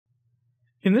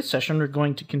In this session, we're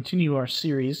going to continue our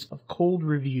series of cold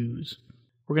reviews.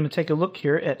 We're going to take a look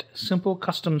here at Simple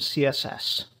Custom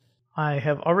CSS. I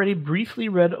have already briefly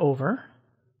read over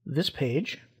this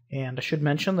page, and I should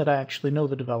mention that I actually know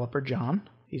the developer, John.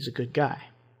 He's a good guy.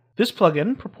 This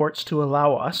plugin purports to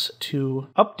allow us to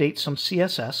update some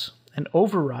CSS and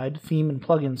override theme and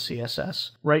plugin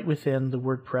CSS right within the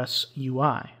WordPress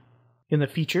UI. In the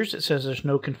features, it says there's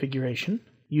no configuration,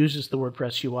 uses the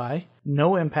WordPress UI,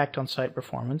 no impact on site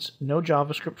performance, no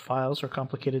JavaScript files or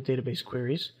complicated database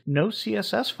queries, no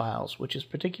CSS files, which is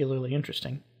particularly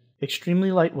interesting, extremely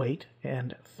lightweight,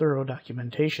 and thorough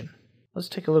documentation. Let's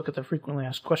take a look at the frequently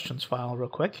asked questions file real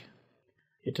quick.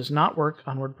 It does not work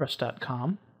on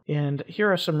WordPress.com, and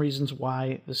here are some reasons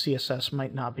why the CSS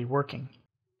might not be working.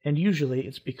 And usually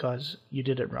it's because you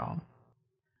did it wrong.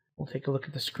 We'll take a look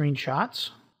at the screenshots,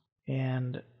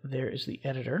 and there is the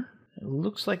editor. It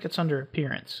looks like it's under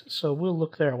Appearance, so we'll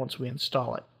look there once we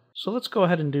install it. So let's go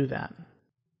ahead and do that.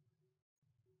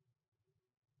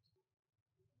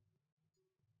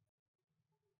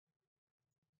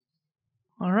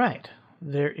 Alright,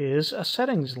 there is a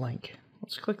settings link.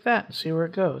 Let's click that and see where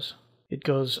it goes. It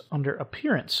goes under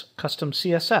Appearance, Custom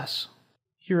CSS.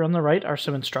 Here on the right are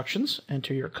some instructions.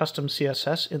 Enter your custom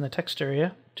CSS in the text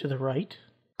area to the right.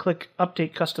 Click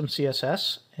Update Custom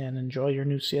CSS and enjoy your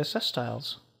new CSS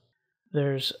styles.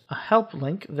 There's a help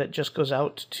link that just goes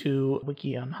out to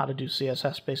wiki on how to do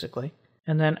CSS basically.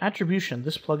 And then attribution.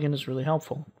 This plugin is really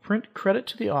helpful. Print credit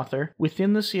to the author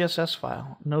within the CSS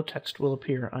file. No text will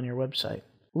appear on your website.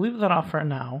 We'll leave that off for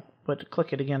now, but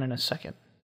click it again in a second.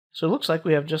 So it looks like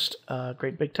we have just a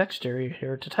great big text area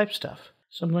here to type stuff.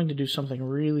 So I'm going to do something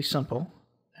really simple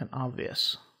and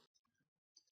obvious.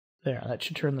 There, that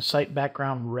should turn the site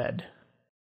background red.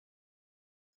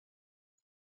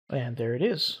 And there it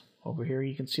is. Over here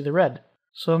you can see the red.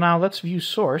 So now let's view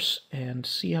source and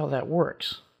see how that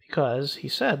works, because he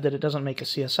said that it doesn't make a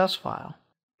CSS file.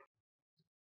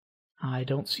 I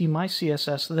don't see my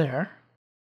CSS there.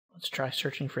 Let's try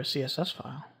searching for a CSS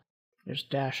file. There's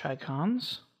dash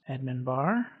icons, admin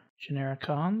bar,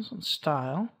 genericons, and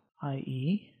style,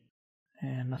 IE,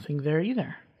 and nothing there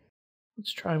either.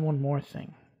 Let's try one more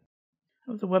thing.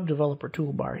 I have the web developer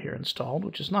toolbar here installed,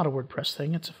 which is not a WordPress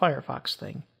thing, it's a Firefox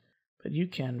thing. But you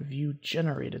can view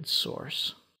generated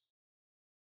source.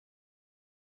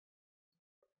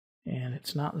 And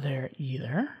it's not there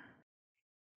either.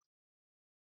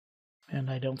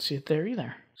 And I don't see it there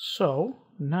either. So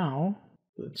now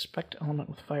we'll inspect element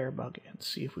with Firebug and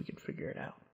see if we can figure it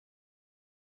out.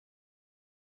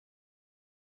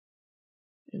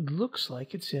 It looks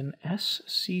like it's in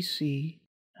SCCSS.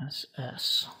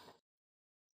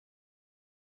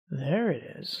 There it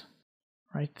is.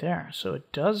 Right there. So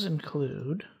it does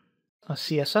include a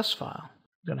CSS file.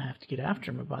 I'm going to have to get after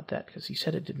him about that because he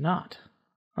said it did not.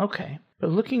 Okay, but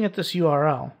looking at this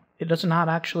URL, it does not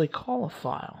actually call a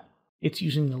file. It's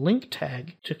using the link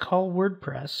tag to call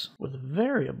WordPress with a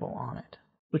variable on it,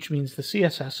 which means the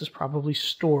CSS is probably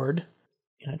stored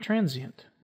in a transient,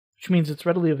 which means it's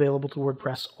readily available to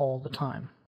WordPress all the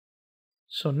time.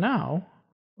 So now,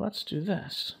 let's do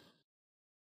this.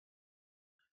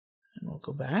 And we'll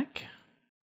go back.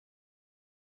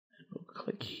 We'll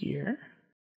click here,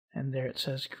 and there it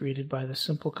says created by the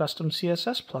Simple Custom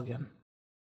CSS plugin.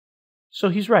 So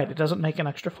he's right, it doesn't make an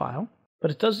extra file,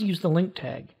 but it does use the link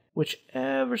tag, which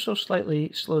ever so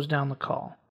slightly slows down the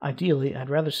call. Ideally, I'd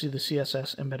rather see the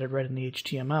CSS embedded right in the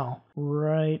HTML,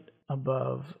 right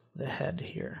above the head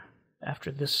here, after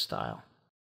this style.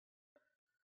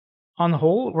 On the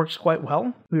whole, it works quite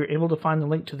well. We were able to find the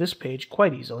link to this page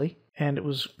quite easily, and it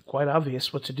was quite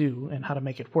obvious what to do and how to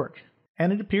make it work.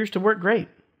 And it appears to work great.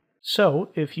 So,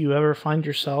 if you ever find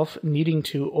yourself needing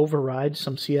to override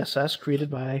some CSS created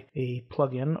by a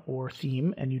plugin or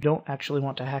theme and you don't actually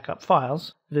want to hack up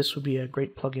files, this would be a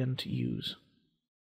great plugin to use.